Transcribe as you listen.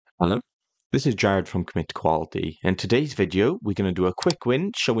Hello, this is Jared from Commit to Quality. In today's video, we're going to do a quick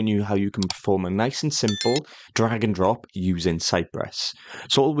win showing you how you can perform a nice and simple drag and drop using Cypress.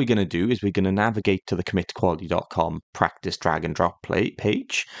 So all we're going to do is we're going to navigate to the committoquality.com practice drag and drop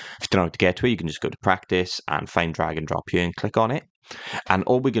page. If you don't know how to get to it, you can just go to practice and find drag and drop here and click on it. And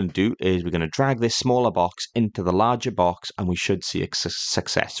all we're going to do is we're going to drag this smaller box into the larger box and we should see a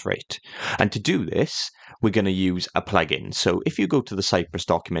success rate. And to do this, we're going to use a plugin. So if you go to the Cypress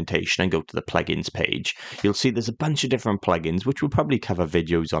documentation and go to the plugins page, you'll see there's a bunch of different plugins, which we'll probably cover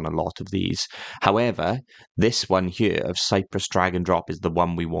videos on a lot of these. However, this one here of Cypress drag and drop is the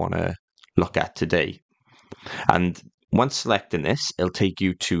one we want to look at today. And once selecting this, it'll take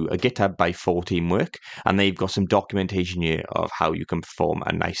you to a GitHub by 4 Teamwork, and they've got some documentation here of how you can perform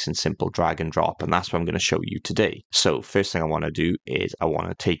a nice and simple drag and drop, and that's what I'm going to show you today. So first thing I want to do is I want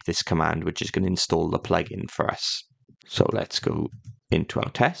to take this command, which is going to install the plugin for us. So let's go into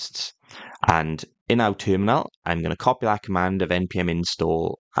our tests, and in our terminal, I'm going to copy that command of npm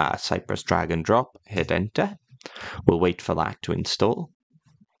install Cypress drag and drop, hit enter. We'll wait for that to install.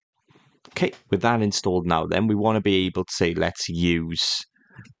 Okay, with that installed now, then we want to be able to say, let's use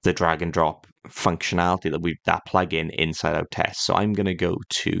the drag and drop functionality that plugin inside our test. So I'm going to go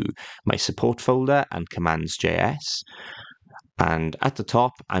to my support folder and commands.js. And at the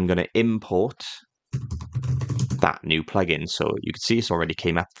top, I'm going to import that new plugin. So you can see it's already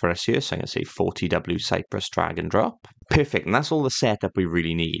came up for us here. So I'm going to say 40W Cypress drag and drop. Perfect. And that's all the setup we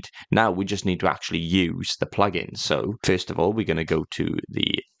really need. Now we just need to actually use the plugin. So first of all, we're going to go to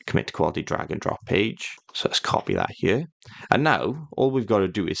the Commit to Quality drag and drop page. So let's copy that here. And now all we've got to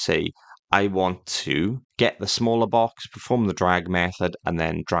do is say, I want to get the smaller box, perform the drag method, and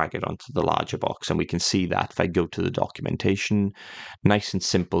then drag it onto the larger box. And we can see that if I go to the documentation, nice and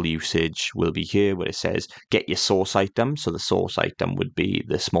simple usage will be here where it says, get your source item. So the source item would be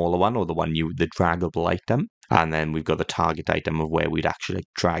the smaller one or the draggable item. And then we've got the target item of where we'd actually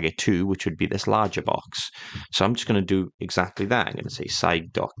drag it to, which would be this larger box. So I'm just going to do exactly that. I'm going to say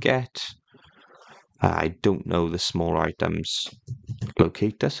side.get. I don't know the smaller items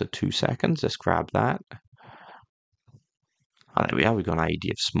locator, so 2 seconds. Let's grab that. And there we are. We've got an ID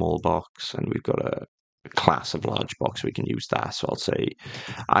of small box, and we've got a class of large box. We can use that. So I'll say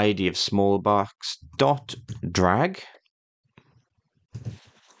ID of small box dot drag.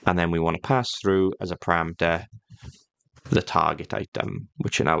 And then we want to pass through as a parameter the target item,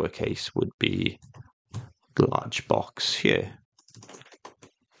 which in our case would be the large box here.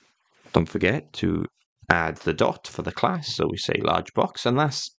 Don't forget to add the dot for the class, so we say large box, and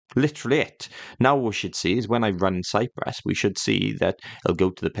that's literally it. Now what we should see is when I run Cypress, we should see that it'll go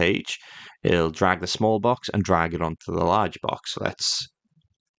to the page, it'll drag the small box and drag it onto the large box. Let's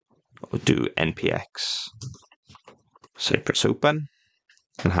do npx Cypress open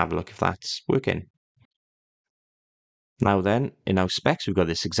and have a look if that's working. Now then, in our specs, we've got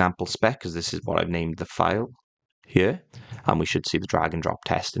this example spec, because this is what I've named the file here, and we should see the drag and drop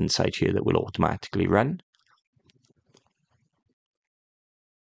test inside here that will automatically run.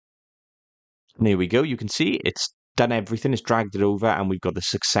 And here we go. You can see it's done everything. It's dragged it over, and we've got the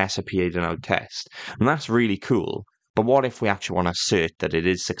success appeared in our test. And that's really cool. But what if we actually want to assert that it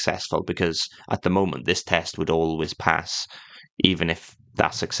is successful? Because at the moment, this test would always pass, even if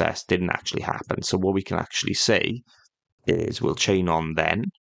that success didn't actually happen. So what we can actually say is we'll chain on then,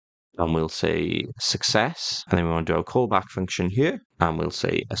 and we'll say success, and then we want to do our callback function here, and we'll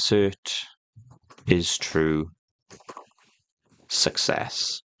say assert is true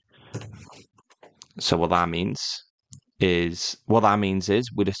success. So what that means is we're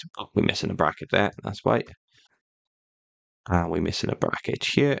missing a bracket there, that's why. And we're missing a bracket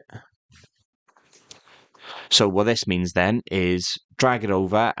here. So what this means then is drag it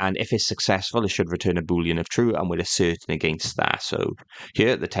over, and if it's successful, it should return a boolean of true, and we're asserting against that. So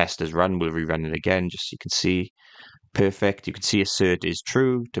here the test is run, we'll rerun it again, just so you can see. Perfect. You can see assert is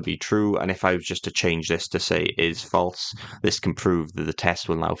true to be true, and if I was just to change this to say is false, this can prove that the test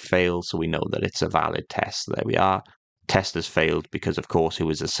will now fail, so we know that it's a valid test. There we are. Test has failed because, of course, it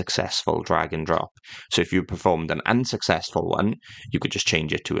was a successful drag and drop. So if you performed an unsuccessful one, you could just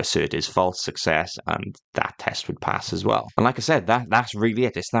change it to assert is false success, and that test would pass as well. And like I said, that's really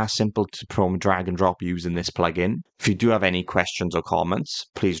it. It's that simple to perform drag and drop using this plugin. If you do have any questions or comments,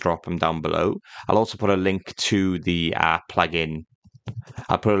 please drop them down below. I'll also put a link to the plugin.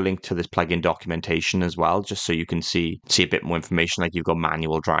 I'll put a link to this plugin documentation as well, just so you can see a bit more information. Like, you've got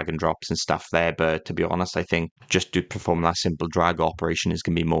manual drag and drops and stuff there, but to be honest, I think just to perform that simple drag operation is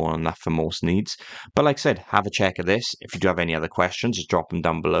going to be more than enough for most needs. But like I said, have a check of this. If you do have any other questions, just drop them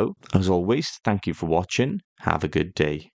down below. As always, thank you for watching. Have a good day.